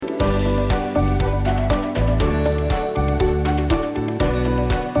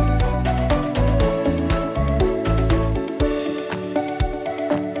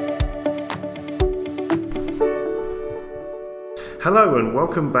Hello and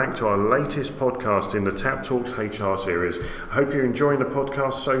welcome back to our latest podcast in the Tap Talks HR series. I hope you're enjoying the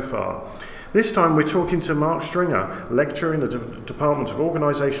podcast so far. This time we're talking to Mark Stringer, lecturer in the Department of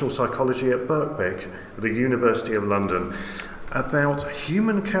Organisational Psychology at Birkbeck at the University of London, about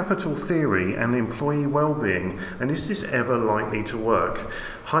human capital theory and employee well-being, and is this ever likely to work?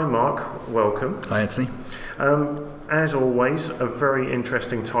 Hi Mark, welcome. Hi Anthony. As always, a very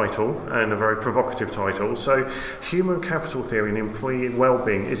interesting title and a very provocative title. So, human capital theory and employee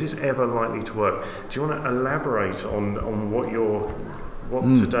well-being, is this ever likely to work? Do you want to elaborate on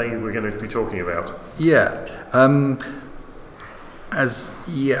what today we're going to be talking about? Yeah. I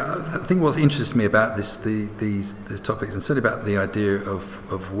think what interests me about these topics, and certainly about the idea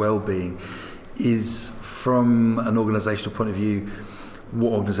of well-being, is from an organisational point of view,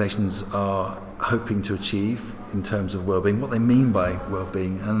 what organisations are hoping to achieve in terms of well-being, what they mean by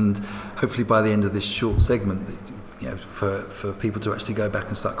well-being, and hopefully by the end of this short segment, for people to actually go back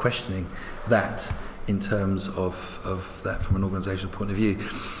and start questioning that in terms of that from an organisational point of view.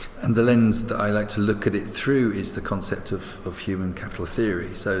 And the lens that I like to look at it through is the concept of human capital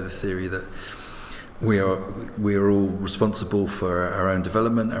theory. So the theory that we are all responsible for our own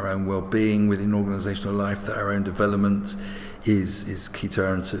development, our own well-being within organisational life, that our own development is key to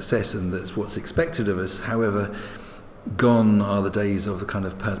our own success, and that's what's expected of us. However, gone are the days of the kind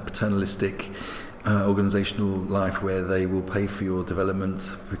of paternalistic organisational life where they will pay for your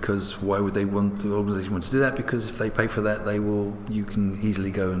development, because why would the organisation want to do that? Because if they pay for that, you can easily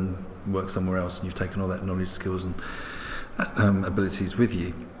go and work somewhere else, and you've taken all that knowledge, skills and abilities with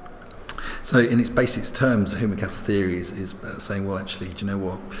you. So in its basic terms, human capital theory is saying, well, actually, do you know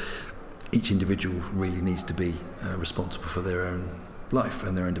what? Each individual really needs to be responsible for their own life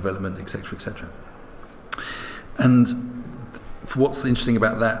and their own development, etc., etc. And what's interesting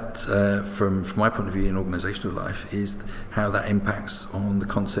about that, from my point of view in organisational life, is how that impacts on the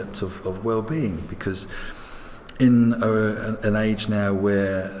concept of well-being. Because in an age now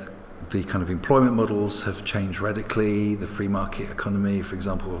where the kind of employment models have changed radically, the free market economy, for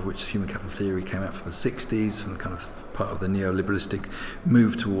example, of which human capital theory came out from the 60s, from the kind of part of the neoliberalistic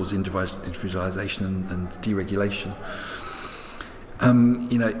move towards individualisation and deregulation.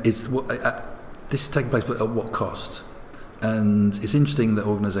 This is taking place, but at what cost? And it's interesting that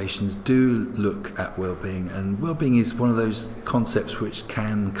organisations do look at well-being, and well-being is one of those concepts which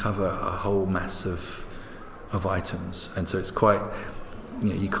can cover a whole mass of items, and so it's quite,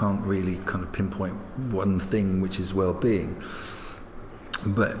 you can't really kind of pinpoint one thing which is well-being.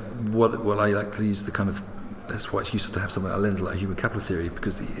 But what I like to use that's why it's useful to have something, a lens like human capital theory,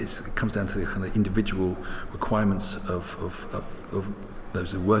 because it comes down to the kind of individual requirements of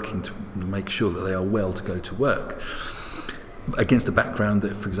those who are working to make sure that they are well to go to work. Against a background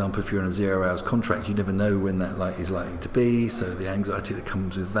that, for example, if you're in a 0 hours contract, you never know when that is likely to be, so the anxiety that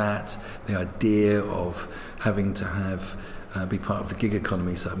comes with that, the idea of having to be part of the gig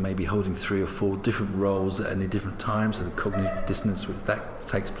economy, so maybe holding 3 or 4 different roles at any different time, so the cognitive dissonance which that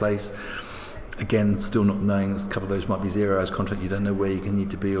takes place. Again, still not knowing, a couple of those might be 0 hours contract, you don't know where you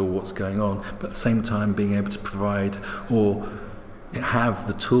need to be or what's going on, but at the same time being able to provide or have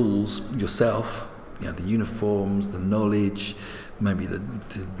the tools yourself, the uniforms, the knowledge, maybe the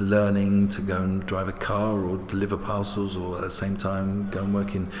learning to go and drive a car or deliver parcels, or at the same time go and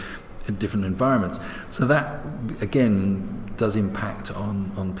work in different environments. So that, again, does impact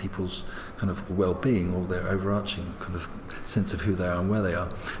on people's kind of well-being, or their overarching kind of sense of who they are and where they are.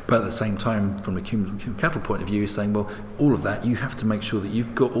 But at the same time, from a human capital point of view, saying, well, all of that, you have to make sure that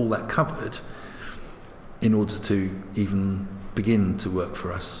you've got all that covered in order to even begin to work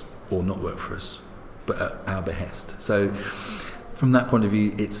for us or not work for us, but at our behest. So from that point of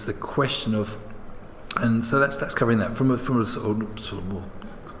view, it's the question of, and so that's covering that from a sort of more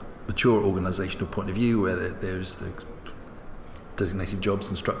mature organisational point of view, where there's the designated jobs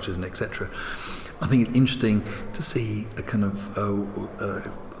and structures and etc. I think it's interesting to see a kind of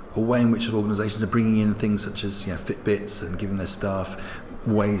a way in which organisations are bringing in things such as Fitbits, and giving their staff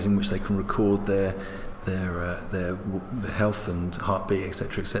ways in which they can record their health and heartbeat,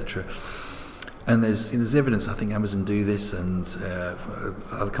 etc., etc. And there's evidence, I think Amazon do this, and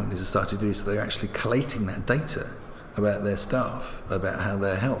other companies have started to do this. They're actually collating that data about their staff, about how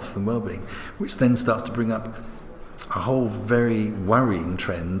their health and well-being, which then starts to bring up a whole very worrying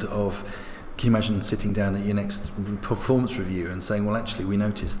trend of, can you imagine sitting down at your next performance review and saying, well, actually, we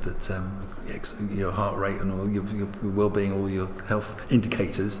noticed that your heart rate and all your well-being, all your health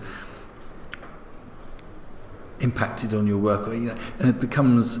indicators impacted on your work, and it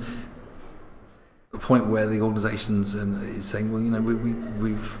becomes a point where the organisations is saying, well,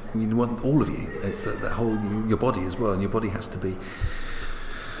 we want all of you. It's that whole your body as well, and your body has to be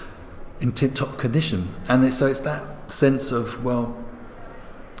in tip-top condition. And so it's that sense of, well,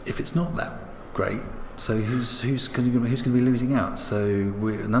 if it's not that great, so who's going to be losing out? So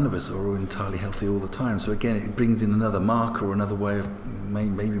none of us are all entirely healthy all the time. So again, it brings in another marker or another way of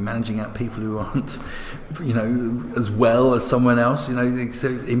maybe managing out people who aren't, as well as someone else. So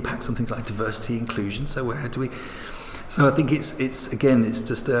it impacts on things like diversity, inclusion. So how do we? So I think it's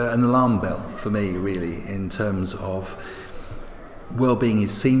just an alarm bell for me, really, in terms of well-being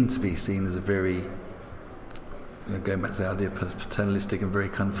is seen as a very, going back to the idea of paternalistic and very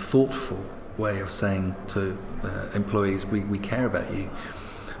kind of thoughtful way of saying to employees, we care about you.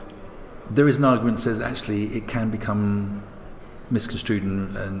 There is an argument that says actually it can become misconstrued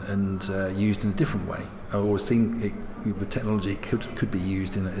and used in a different way, or seen with technology could be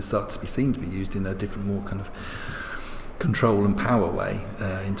used it starts to be seen to be used in a different, more kind of control and power way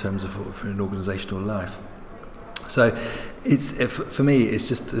in terms of for an organisational life. So for me,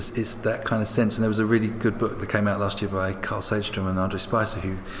 it's that kind of sense. And there was a really good book that came out last year by Carl Sedgstrom and Andre Spicer,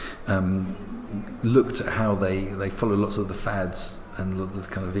 who looked at how they follow lots of the fads and a lot of the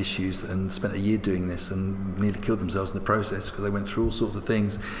kind of issues, and spent a year doing this and nearly killed themselves in the process because they went through all sorts of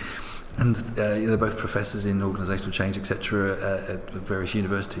things. And they're both professors in organisational change, etc., at various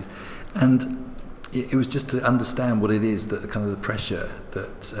universities. And it was just to understand what it is, that kind of the pressure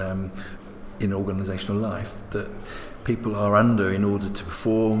that in organisational life that people are under in order to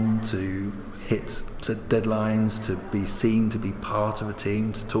perform, to hit deadlines, to be seen, to be part of a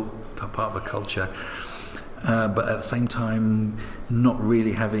team, to talk part of a culture, but at the same time not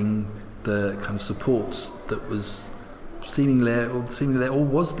really having the kind of support that was seemingly there or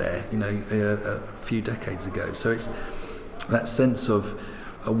was there, a few decades ago. So it's that sense of,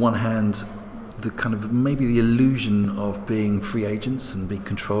 on one hand, the kind of maybe the illusion of being free agents and being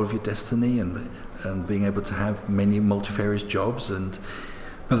control of your destiny and being able to have many multifarious jobs, but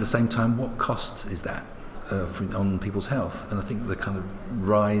at the same time, what cost is that on people's health? And I think the kind of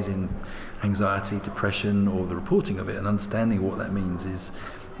rise in anxiety, depression, or the reporting of it and understanding what that means is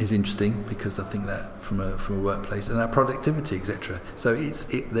interesting, because I think that from a workplace and our productivity, etc. So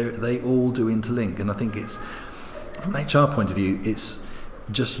they all do interlink, and I think it's, from an HR point of view, it's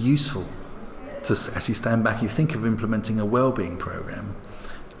just useful to actually stand back. You think of implementing a well-being program,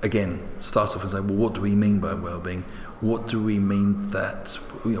 again, start off and say, well, what do we mean by well-being? What do we mean that,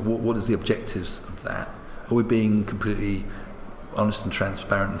 what is the objectives of that? Are we being completely honest and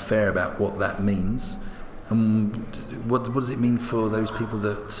transparent and fair about what that means? And what does it mean for those people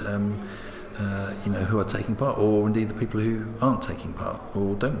that, who are taking part, or indeed the people who aren't taking part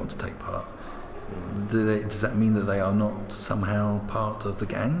or don't want to take part? Does that mean that they are not somehow part of the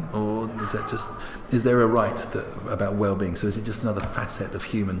gang, or is there a right about well-being? So is it just another facet of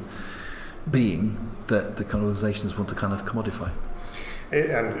human being that the kind of organisations want to kind of commodify?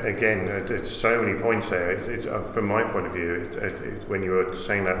 And again, it's so many points there. It's from my point of view, when you were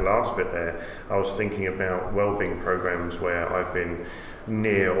saying that last bit there, I was thinking about wellbeing programs where I've been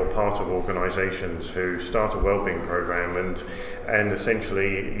near or part of organisations who start a wellbeing program, and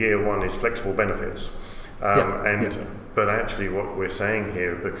essentially year one is flexible benefits. But actually what we're saying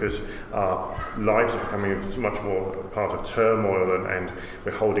here, because our lives are becoming much more part of turmoil, and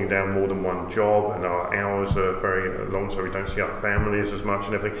we're holding down more than one job, and our hours are very long, so we don't see our families as much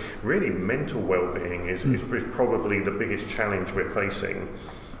and everything. Really, mental well-being is probably the biggest challenge we're facing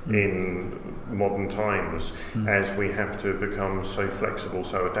in modern times, as we have to become so flexible,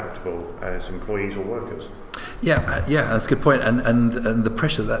 so adaptable as employees or workers. Yeah, that's a good point, and the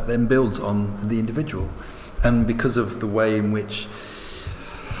pressure that then builds on the individual. And because of the way in which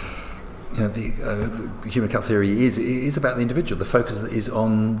the human capital theory is about the individual, the focus is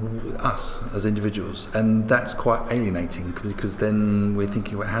on us as individuals, and that's quite alienating, because then we're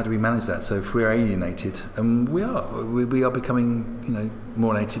thinking about how do we manage that. So if we're alienated, and we are becoming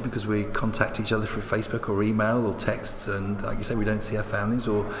more alienated because we contact each other through Facebook or email or texts, and like you say, we don't see our families,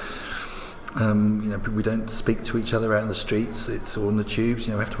 or we don't speak to each other out in the streets. It's all on the tubes.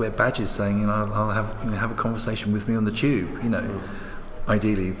 We have to wear badges saying, I'll have a conversation with me on the tube.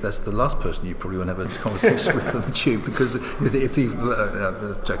 Ideally, that's the last person you probably want to have a conversation with on the tube, because if you,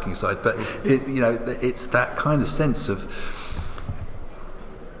 joking aside, but it's that kind of sense of,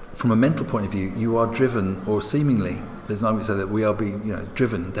 from a mental point of view, you are driven, or seemingly, there's an argument to say that we are being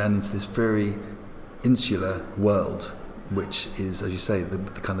driven down into this very insular world, which is, as you say, the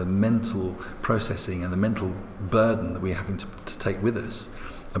kind of mental processing and the mental burden that we're having to take with us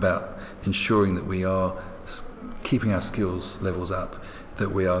about ensuring that we are keeping our skills levels up, that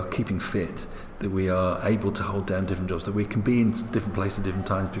we are keeping fit, that we are able to hold down different jobs, that we can be in different places at different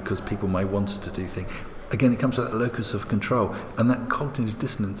times because people may want us to do things. Again, it comes to that locus of control, and that cognitive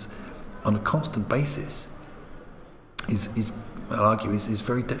dissonance on a constant basis is I'll argue, is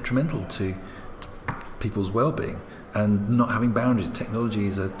very detrimental to people's well-being. And not having boundaries, technology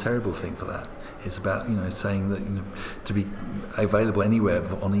is a terrible thing for that. It's about saying that to be available anywhere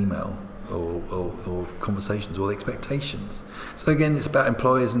on email or conversations or expectations. So again, it's about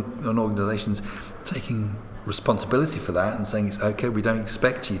employers and organisations taking responsibility for that and saying it's okay. We don't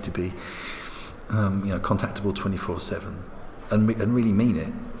expect you to be contactable 24/7, and really mean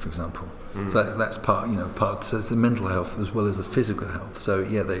it. For example, so that's part. So it's the mental health as well as the physical health. So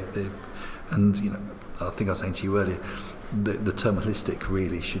yeah, they and I think I was saying to you earlier, the term holistic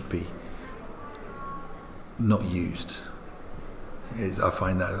really should be not used. I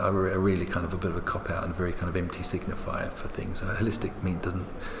find that a really kind of a bit of a cop out and very kind of empty signifier for things. Holistic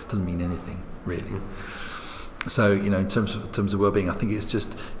doesn't mean anything really. So in terms of well-being, I think it's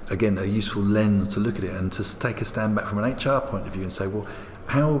just again a useful lens to look at it and to take a stand back from an HR point of view and say, well,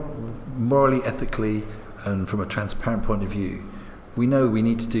 how morally, ethically, and from a transparent point of view, we know we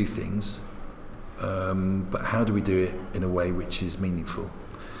need to do things, but how do we do it in a way which is meaningful?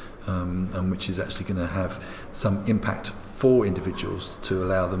 And which is actually going to have some impact for individuals to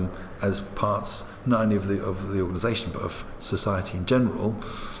allow them as parts not only of the organisation but of society in general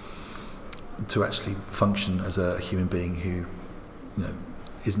to actually function as a human being who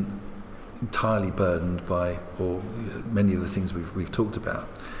isn't entirely burdened by many of the things we've talked about,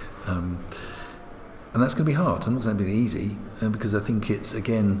 and that's going to be hard. I'm not going to be easy because I think it's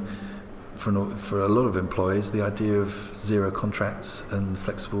again. For a lot of employers, the idea of zero contracts and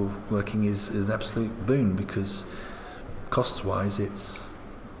flexible working is an absolute boon because costs-wise, it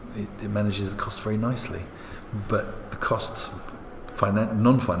manages the costs very nicely. But the costs,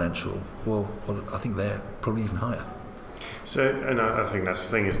 non-financial, well, I think they're probably even higher. So, and I think that's the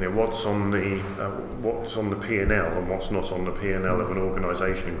thing, isn't it? What's on the P&L and what's not on the P&L of an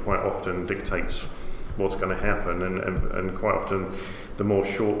organisation quite often dictates what's going to happen, and quite often the more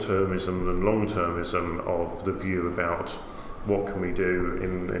short-termism than long-termism of the view about what can we do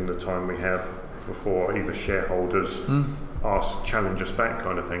in the time we have before either shareholders challenge us back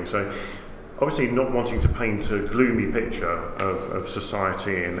kind of thing. So obviously not wanting to paint a gloomy picture of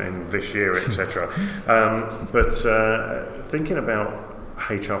society and this year, etc. But thinking about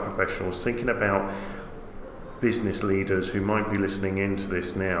HR professionals, thinking about business leaders who might be listening into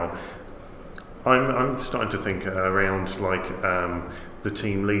this now, I'm starting to think around like the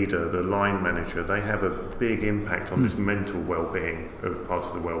team leader, the line manager. They have a big impact on this mental well-being of part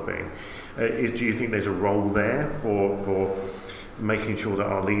of the well-being. Do you think there's a role there for making sure that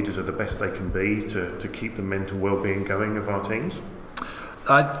our leaders are the best they can be to keep the mental well-being going of our teams?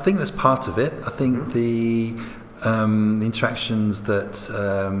 I think that's part of it. I think the interactions that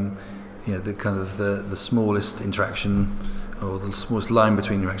the kind of the smallest interaction, or the smallest line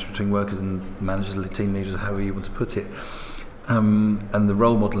between workers and managers, team leaders, however you want to put it, and the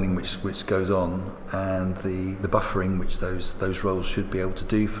role modelling which goes on, and the buffering which those roles should be able to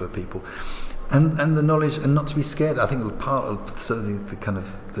do for people, and the knowledge, and not to be scared. I think part of certainly the kind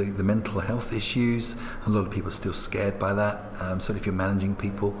of the mental health issues, a lot of people are still scared by that. Certainly if you're managing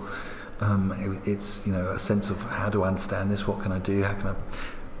people, it's a sense of how do I understand this? What can I do? How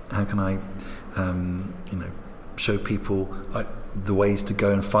can I show people the ways to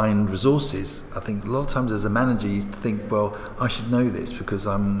go and find resources. I think a lot of times as a manager you think, well, I should know this because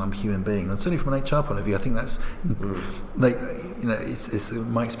I'm a human being. And certainly from an HR point of view, I think that's it's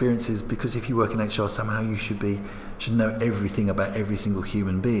my experience is because if you work in HR, somehow you should know everything about every single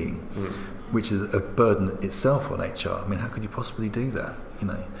human being, which is a burden itself on HR. I mean, how could you possibly do that?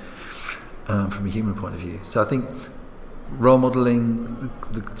 From a human point of view. So I think role modelling,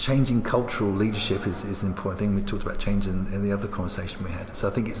 the changing cultural leadership is an important thing. We talked about change in the other conversation we had. So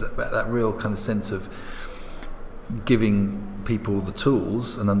I think it's about that real kind of sense of giving people the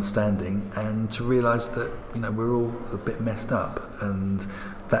tools and understanding, and to realise that we're all a bit messed up, and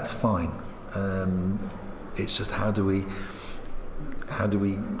that's fine. It's just how do we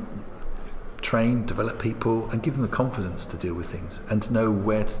train, develop people, and give them the confidence to deal with things, and to know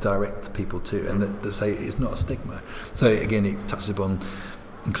where to direct people to, and that say it's not a stigma. So again, it touches upon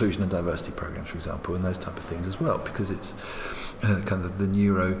inclusion and diversity programs, for example, and those type of things as well, because it's kind of the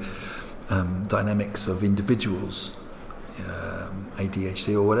neuro dynamics of individuals,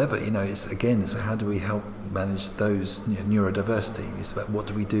 ADHD or whatever. It's how do we help manage those neurodiversity? It's about what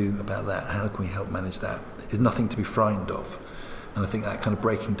do we do about that? How can we help manage that? There's nothing to be frightened of. And I think that kind of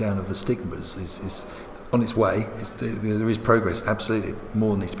breaking down of the stigmas is on its way. There is progress, absolutely.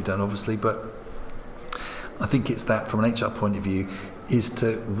 More needs to be done, obviously, but I think it's that, from an HR point of view, is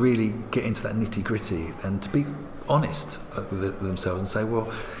to really get into that nitty-gritty and to be honest with themselves and say,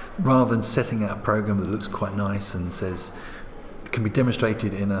 well, rather than setting out a program that looks quite nice and says can be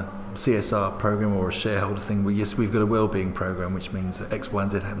demonstrated in a CSR program or a shareholder thing, well, yes, we've got a wellbeing program which means that X, Y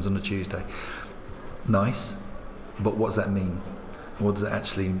and Z happens on a Tuesday. Nice, but what does that mean? What does it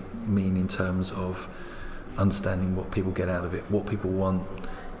actually mean in terms of understanding what people get out of it, what people want,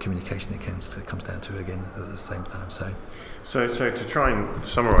 communication it comes down to again at the same time. So to try and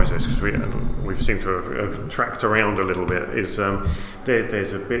summarise this, because we've seemed to have tracked around a little bit, is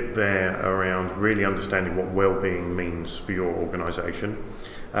there's a bit there around really understanding what well-being means for your organisation,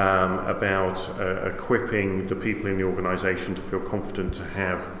 about equipping the people in the organisation to feel confident to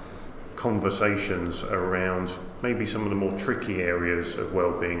have conversations around maybe some of the more tricky areas of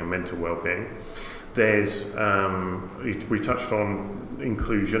well-being and mental well-being. There's we touched on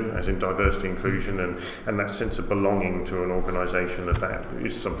inclusion, as in diversity inclusion, and that sense of belonging to an organisation, that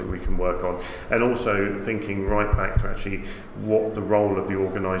is something we can work on, and also thinking right back to actually what the role of the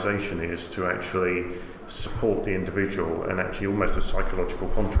organisation is to actually support the individual, and actually almost a psychological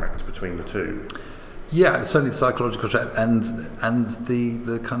contract between the two. Yeah, certainly the psychological contract and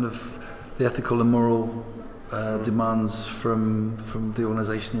the kind of the ethical and moral demands from the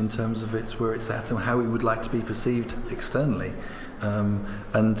organisation in terms of where it's at and how it would like to be perceived externally,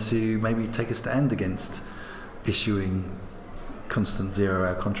 and to maybe take a stand against issuing constant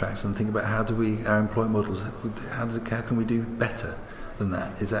 0-hour contracts and think about our employment models, how can we do better than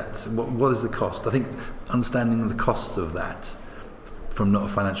that? Is that what is the cost? I think understanding the cost of that from not a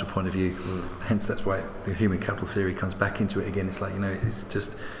financial point of view, hence that's why the human capital theory comes back into it again. It's like, it's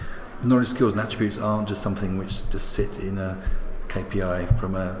just knowledge, skills and attributes aren't just something which just sit in a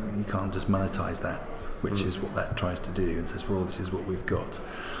KPI you can't just monetize that, which is what that tries to do, and says, well, this is what we've got.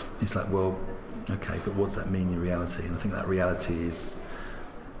 It's like, well, okay, but what does that mean in reality? And I think that reality is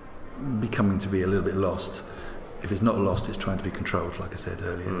becoming to be a little bit lost. If it's not lost, it's trying to be controlled, like I said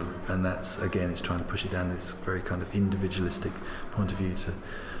earlier. And that's, again, it's trying to push it down this very kind of individualistic point of view to...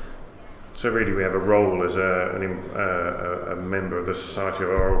 So really we have a role as a member of the society of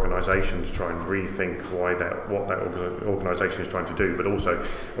our organisation to try and rethink what that organisation is trying to do, but also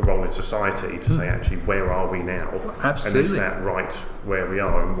a role in society to say, actually, where are we now? Absolutely. And is that right where we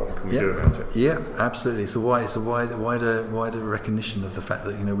are, and what can we do about it? Yeah, absolutely. So it's a wider recognition of the fact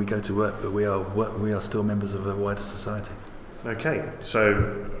that we go to work, but we are still members of a wider society. Okay,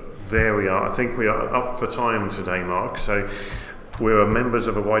 so there we are. I think we are up for time today, Mark. So we're members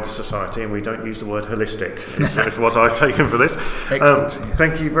of a wider society, and we don't use the word holistic. It's what I've taken for this. Excellent.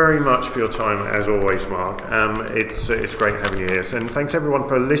 Thank you very much for your time, as always, Mark. It's great having you here. And thanks, everyone,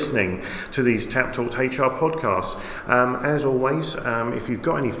 for listening to these Tap Talks HR podcasts. As always, if you've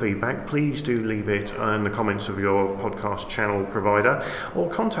got any feedback, please do leave it in the comments of your podcast channel provider, or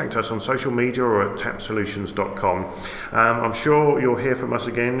contact us on social media or at tapsolutions.com. I'm sure you'll hear from us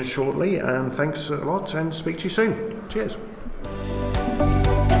again shortly. Thanks a lot, and speak to you soon. Cheers.